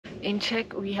In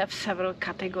Czech we have several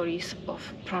categories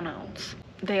of pronouns.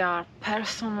 They are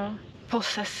personal,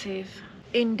 possessive,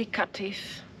 indicative,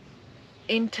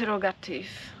 interrogative,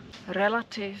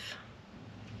 relative,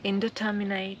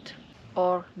 indeterminate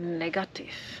or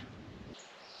negative.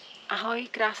 Ahoj,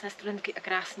 krásné studentky a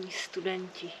krásní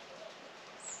studenti.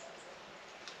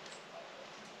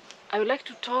 I would like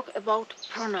to talk about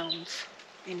pronouns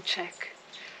in Czech,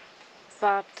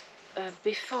 but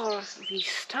before we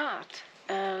start,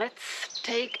 let's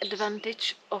take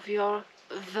advantage of your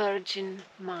virgin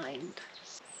mind.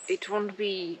 It won't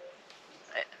be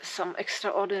some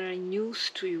extraordinary news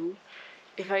to you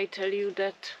if I tell you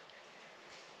that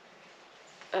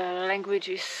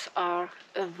languages are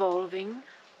evolving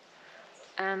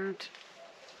and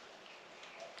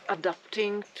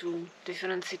adapting to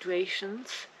different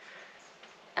situations,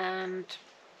 and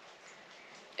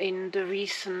in the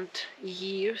recent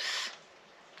years,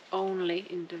 only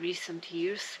in the recent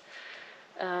years,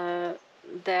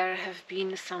 there have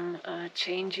been some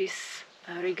changes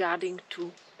regarding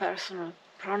to personal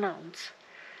pronouns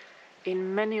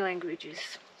in many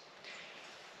languages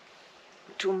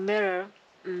to mirror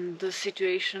the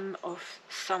situation of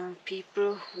some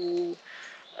people who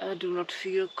do not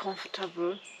feel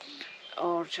comfortable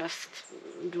or just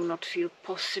do not feel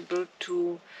possible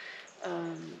to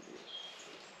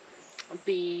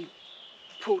be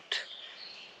put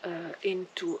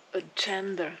into a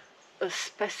gender, a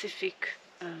specific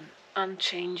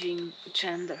unchanging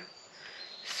gender.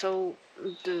 So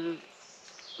the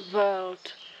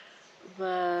world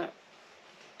where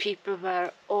people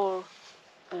were all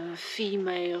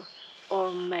female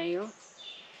or male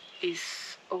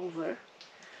is over,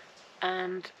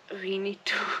 and we need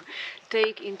to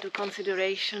take into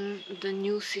consideration the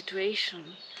new situation.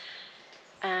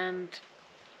 And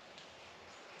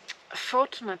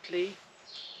fortunately,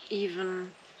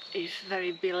 even if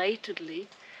very belatedly,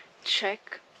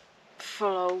 Czech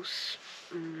follows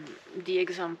the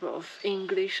example of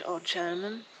English or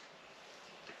German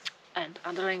and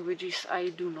other languages I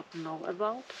do not know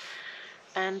about,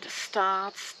 and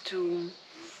starts to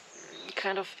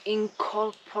kind of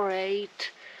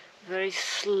incorporate very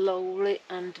slowly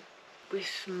and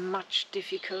with much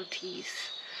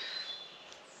difficulties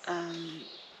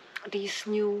these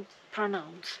new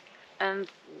pronouns. And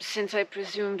since I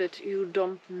presume that you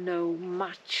don't know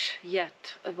much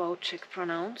yet about Czech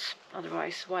pronouns,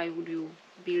 otherwise why would you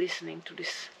be listening to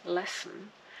this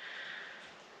lesson,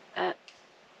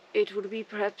 it would be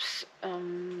perhaps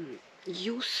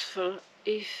useful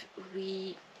if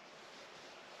we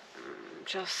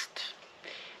just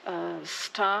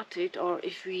started, or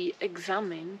if we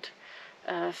examined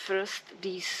first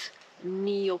these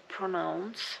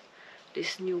neo-pronouns,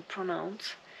 these new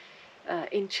pronouns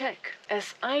in Czech,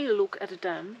 as I look at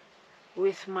them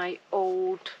with my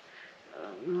old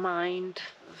mind,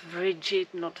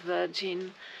 rigid, not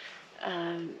virgin,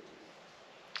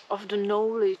 of the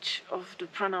knowledge of the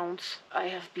pronouns I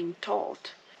have been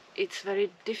taught. It's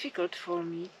very difficult for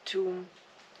me to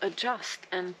adjust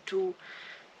and to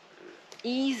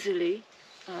easily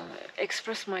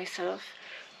express myself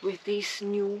with these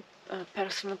new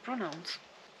personal pronouns.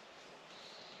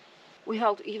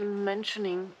 Without even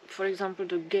mentioning, for example,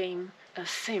 the game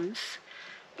Sims,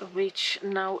 which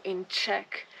now in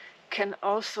Czech can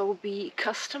also be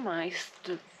customized,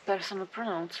 the personal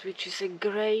pronouns, which is a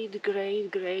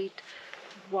great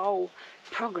wow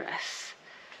progress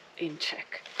in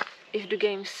Czech. If the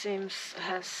game Sims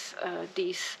has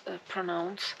these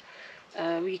pronouns,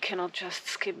 we cannot just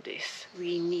skip this.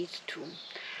 We need to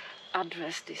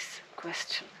address this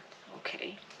question,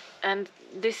 okay? And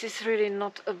this is really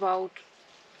not about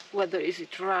whether is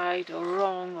it right or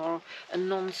wrong or a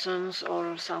nonsense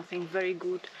or something very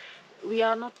good. We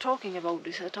are not talking about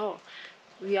this at all.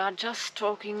 We are just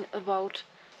talking about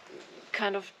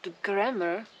kind of the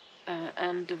grammar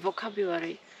and the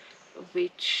vocabulary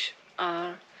which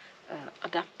are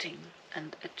adapting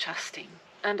and adjusting.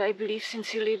 And I believe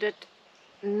sincerely that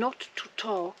not to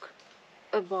talk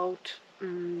about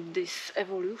this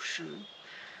evolution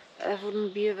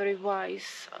wouldn't be a very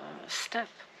wise step.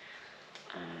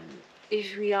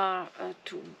 If we are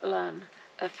to learn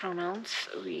pronouns,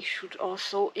 we should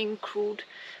also include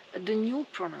the new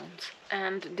pronouns,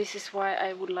 and this is why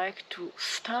I would like to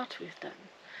start with them.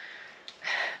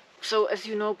 So, as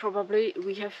you know, probably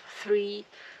we have three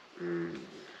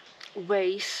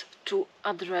ways to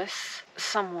address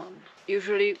someone.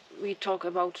 Usually we talk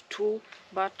about two,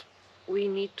 but we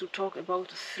need to talk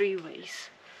about three ways.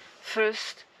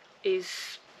 First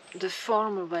is the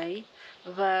formal way,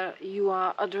 where you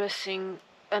are addressing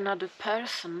another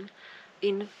person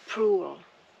in plural.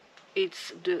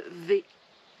 It's the vy.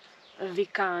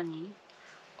 vykání,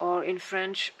 or in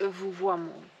French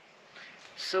vouvoiement.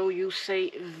 So you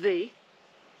say vy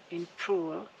in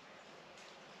plural,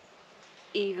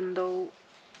 even though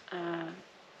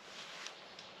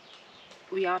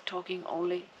we are talking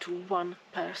only to one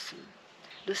person.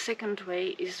 The second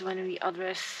way is when we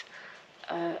address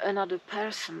another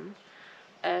person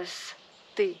as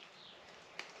ty.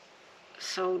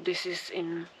 So this is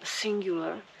in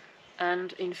singular,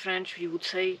 and in French we would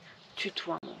say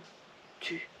tutoiement,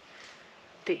 tu,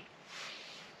 ty.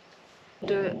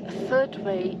 The third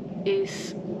way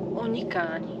is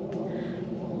onikání,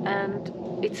 and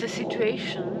it's a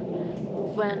situation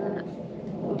when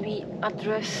we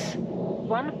address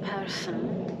one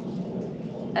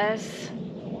person as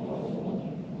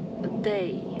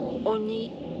they,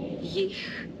 oni, jich,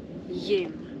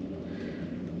 jim.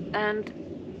 And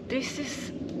this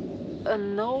is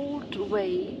an old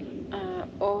way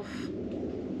of,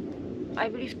 I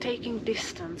believe, taking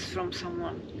distance from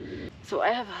someone. So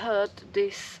I have heard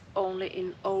this only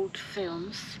in old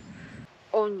films,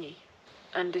 oni,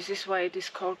 and this is why it is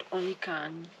called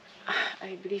onikání.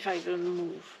 I believe I will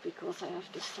move because I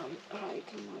have the sun right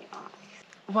in my eyes.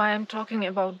 Why I'm talking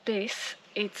about this,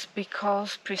 it's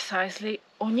because precisely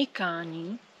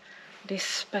onikání, this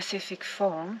specific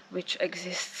form, which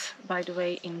exists, by the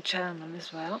way, in German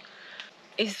as well,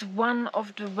 is one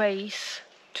of the ways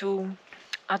to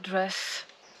address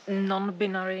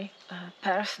non-binary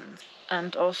persons,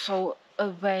 and also a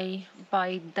way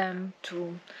by them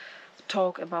to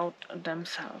talk about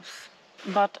themselves.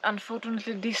 But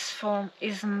unfortunately this form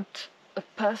isn't a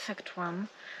perfect one,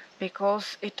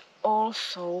 because it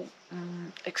also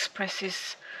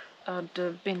expresses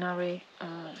the binary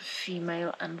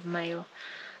female and male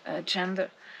gender,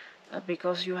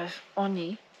 because you have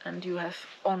oni and you have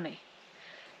oni.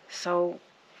 So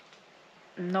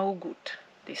no good,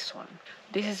 this one.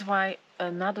 This is why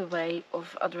another way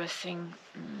of addressing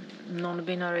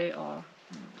non-binary or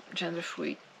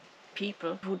gender-fluid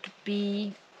people would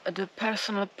be the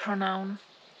personal pronoun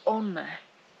one,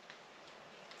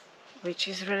 which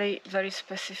is really very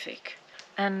specific.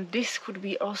 And this could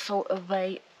be also a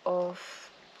way of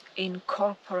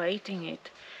incorporating it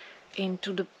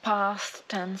into the past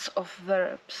tense of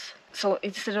verbs. So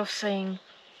instead of saying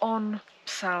on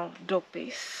psal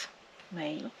dopis,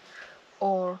 male,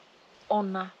 or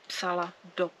ona psala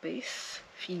dopis,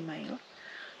 female,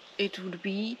 it would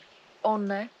be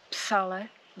one psale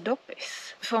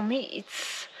dopis. For me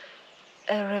it's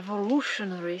a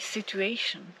revolutionary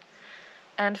situation,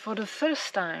 and for the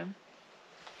first time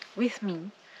with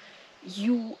me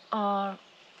you are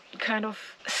kind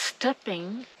of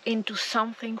stepping into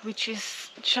something which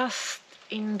is just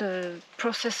in the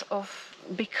process of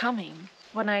becoming.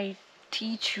 When I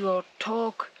teach you or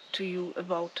talk to you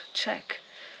about Czech,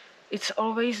 it's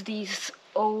always these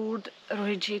old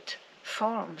rigid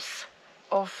forms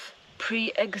of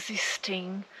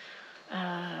pre-existing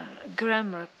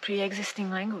grammar,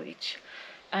 pre-existing language,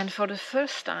 and for the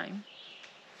first time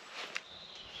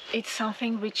it's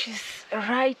something which is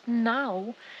right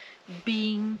now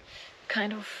being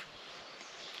kind of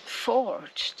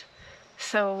forged.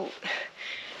 So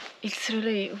it's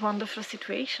really a wonderful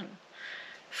situation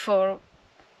for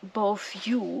both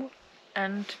you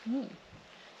and me.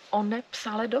 One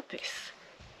psale dopis.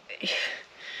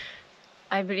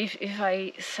 I believe if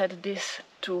I said this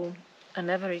to an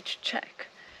average Czech,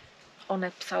 one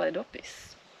psale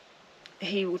dopis,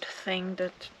 he would think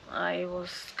that I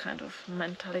was kind of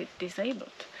mentally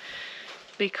disabled,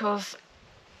 because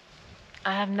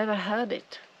I have never heard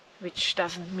it, which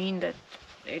doesn't mean that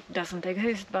it doesn't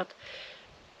exist, but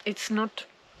it's not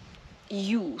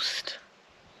used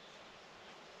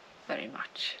very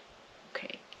much.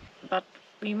 Okay, but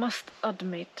we must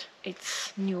admit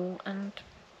it's new and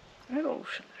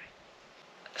revolutionary.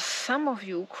 Some of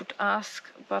you could ask,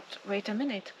 but wait a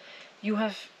minute, you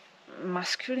have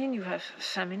masculine, you have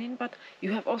feminine, but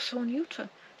you have also neuter.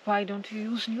 Why don't you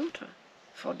use neuter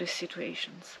for these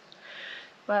situations?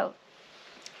 Well,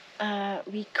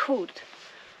 we could,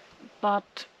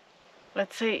 but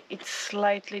let's say it's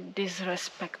slightly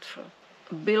disrespectful.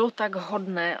 Bylo tak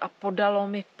hodné a podalo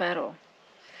mi pero.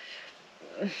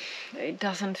 It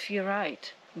doesn't feel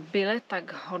right. Byle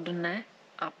tak hodné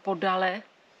a podale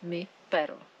mi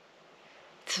pero.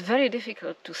 It's very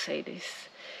difficult to say this.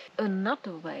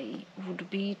 Another way would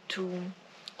be to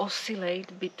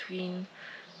oscillate between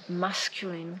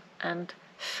masculine and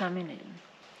feminine.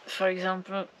 For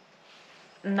example,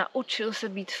 naučil se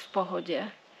být v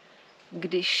pohodě,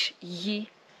 když ji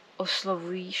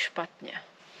oslovují špatně.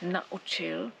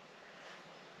 Naučil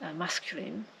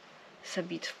masculine se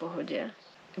být v pohodě,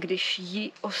 když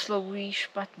ji oslovují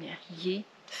špatně, ji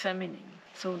feminine.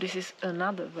 So this is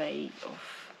another way of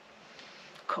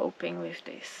coping with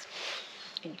this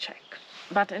in Czech.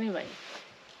 But anyway,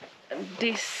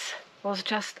 this was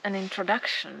just an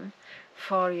introduction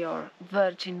for your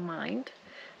virgin mind,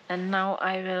 and now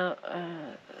I will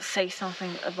say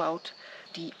something about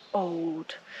the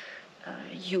old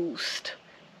used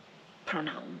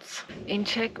pronouns. In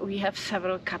Czech we have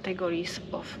several categories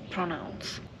of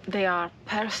pronouns. They are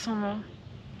personal,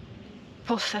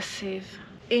 possessive,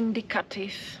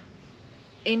 indicative,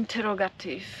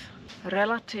 interrogative,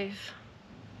 relative,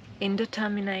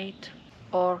 indeterminate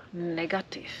or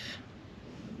negative.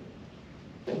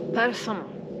 Personal.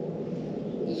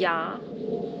 Já,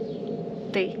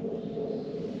 ty,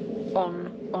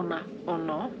 on, ona,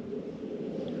 ono,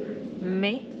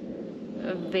 my,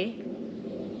 vy,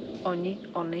 oni,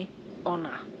 oni,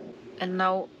 ona. And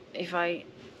now if I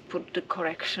put the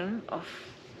correction of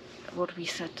what we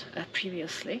said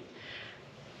previously.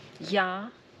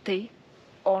 Já, ty,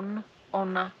 on,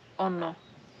 ona, ono,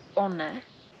 one,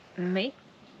 my,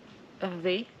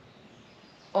 vy,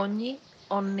 oni,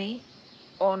 oni,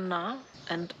 ona,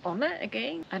 and one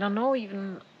again. I don't know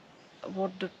even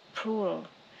what the plural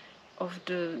of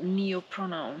the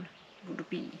neo-pronoun would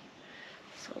be.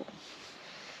 So,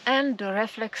 and the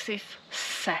reflexive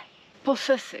se.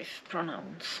 Possessive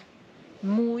pronouns.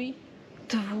 Můj,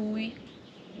 tvůj,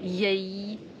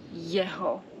 její,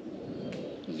 jeho,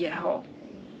 jeho.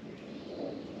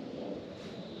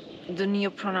 The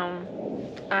neo-pronoun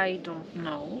I don't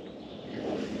know.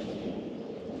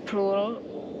 Plural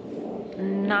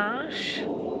náš,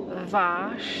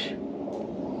 váš,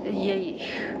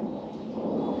 jejich.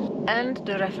 And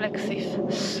the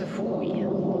reflexive svůj.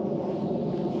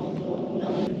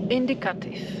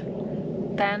 Indicative.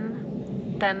 Ten,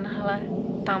 tenhle,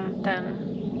 tamten,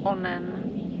 onen,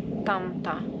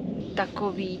 tamta,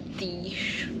 takový,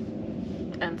 týž,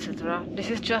 etc. This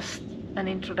is just an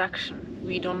introduction.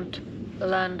 We don't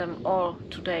learn them all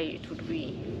today. It would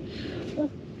be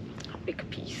a big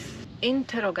piece.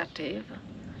 Interrogative.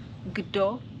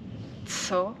 Kdo,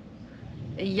 co,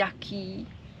 jaký,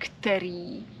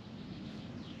 který,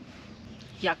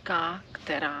 jaká,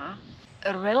 která.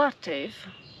 Relative.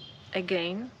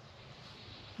 Again.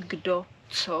 Kdo,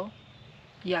 co,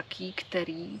 jaký,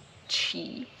 který,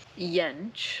 čí,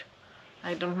 jenž.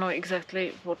 I don't know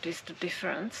exactly what is the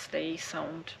difference. They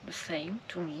sound the same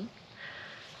to me,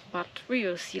 but we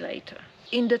will see later.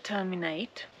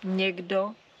 Indeterminate.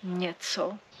 Někdo,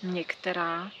 něco,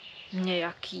 některá,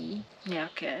 nějaký,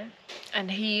 nějaké.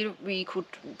 And here we could,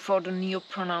 for the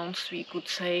neo-pronouns, we could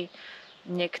say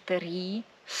některý,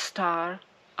 star,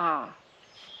 a.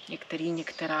 Některý,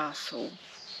 některá jsou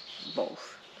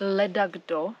both. Leda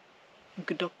kdo,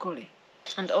 kdokoliv.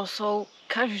 And also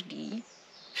každý,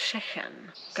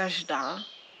 všechen, každá,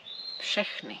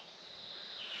 všechny.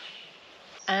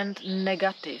 And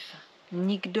negative.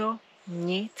 Nikdo,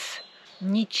 nic,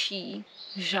 ničí,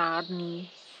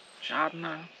 žádný,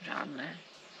 žádná, žádné.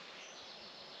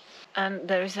 And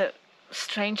there is a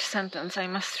strange sentence, I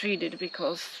must read it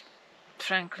because,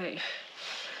 frankly,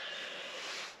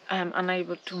 I am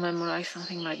unable to memorize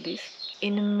something like this.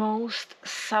 In most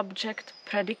subject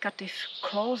predicative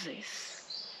clauses,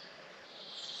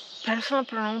 personal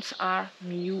pronouns are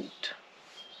mute,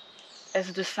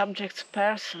 as the subject's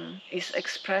person is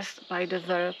expressed by the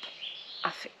verb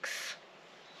affix.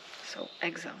 So,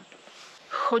 example.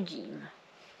 Chodím.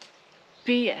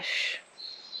 Piješ.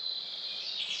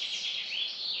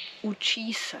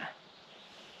 Učí se.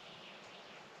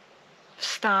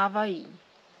 Vstávají.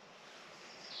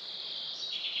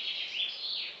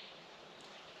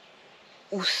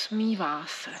 Usmívá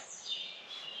se.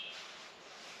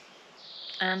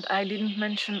 And I didn't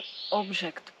mention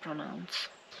object pronouns.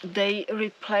 They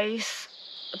replace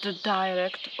the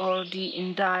direct or the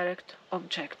indirect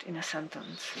object in a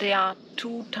sentence. There are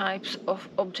two types of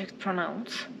object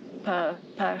pronouns per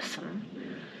person,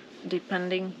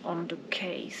 depending on the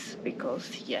case,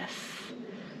 because yes,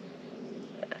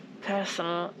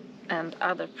 personal and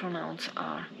other pronouns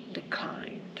are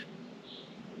declined,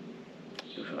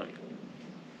 usually,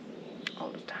 all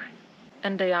the time.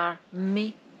 And they are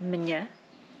my, mě,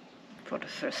 for the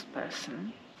first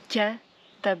person, tě,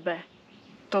 tebe,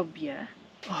 tobě,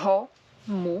 ho,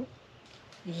 mu,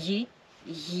 ji,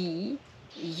 jí,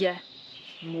 je,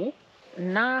 mu,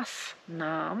 nás,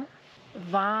 nám,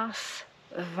 vás,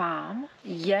 vám,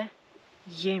 je,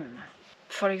 jim.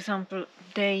 For example,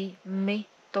 dej mi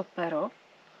to pero,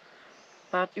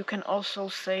 but you can also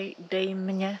say dej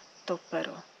mě to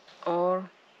pero. Or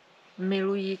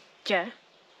miluji tě,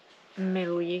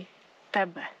 miluji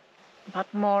tebe.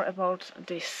 but more about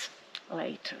this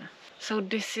later. So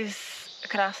this is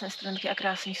krásné studentky a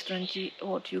krásní studenti,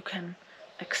 what you can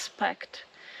expect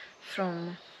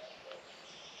from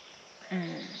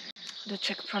the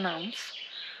Czech pronouns,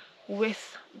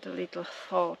 with the little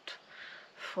thought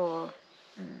for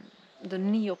the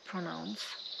neo-pronouns,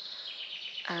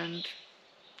 and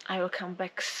I will come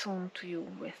back soon to you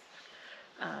with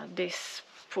this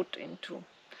put into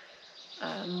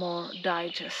more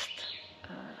digest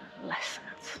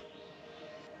lessons.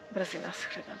 Brzy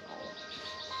nashledanou.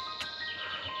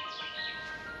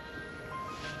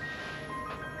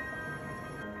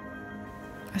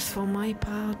 As for my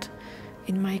part,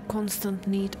 in my constant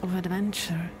need of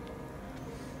adventure,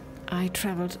 I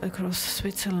traveled across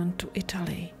Switzerland to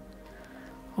Italy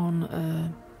on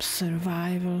a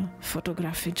survival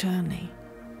photography journey.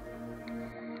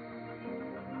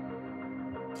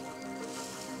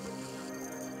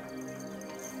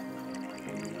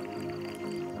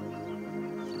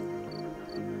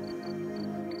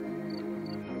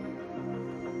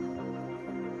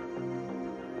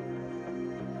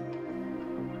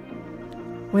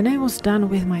 When I was done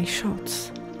with my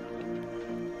shots,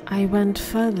 I went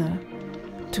further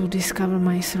to discover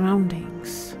my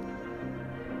surroundings.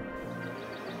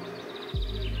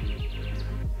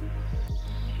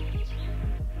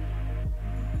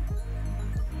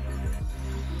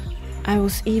 I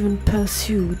was even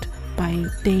pursued by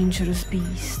dangerous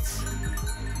beasts.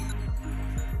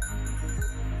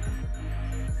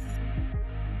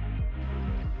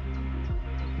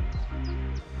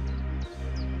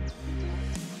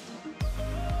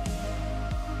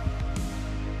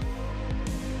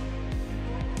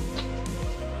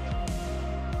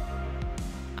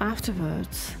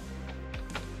 Afterwards,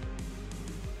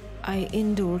 I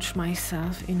indulged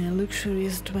myself in a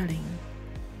luxurious dwelling.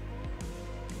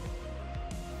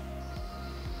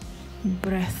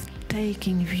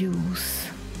 Breathtaking views.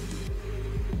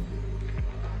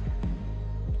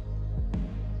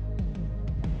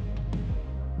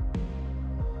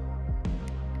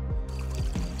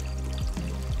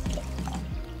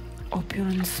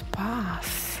 Opulent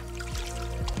spas.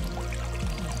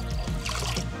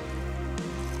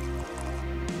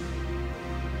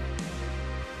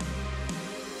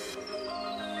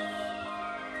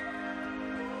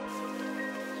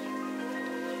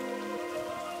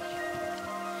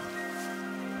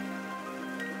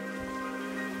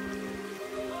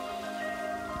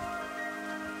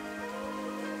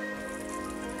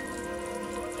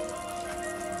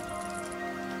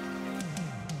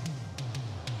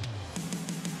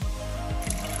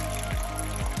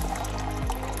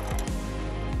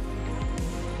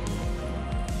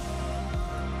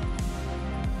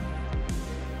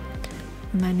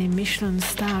 Many Michelin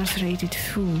stars rated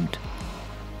food.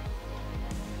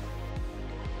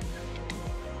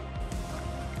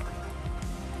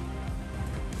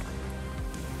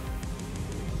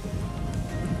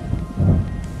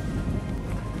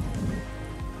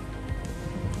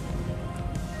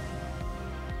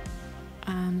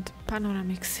 And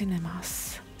panoramic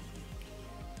cinemas.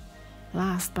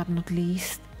 Last but not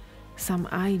least, some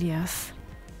ideas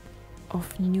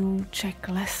of new Czech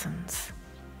lessons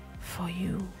for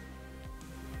you,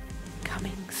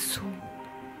 coming soon.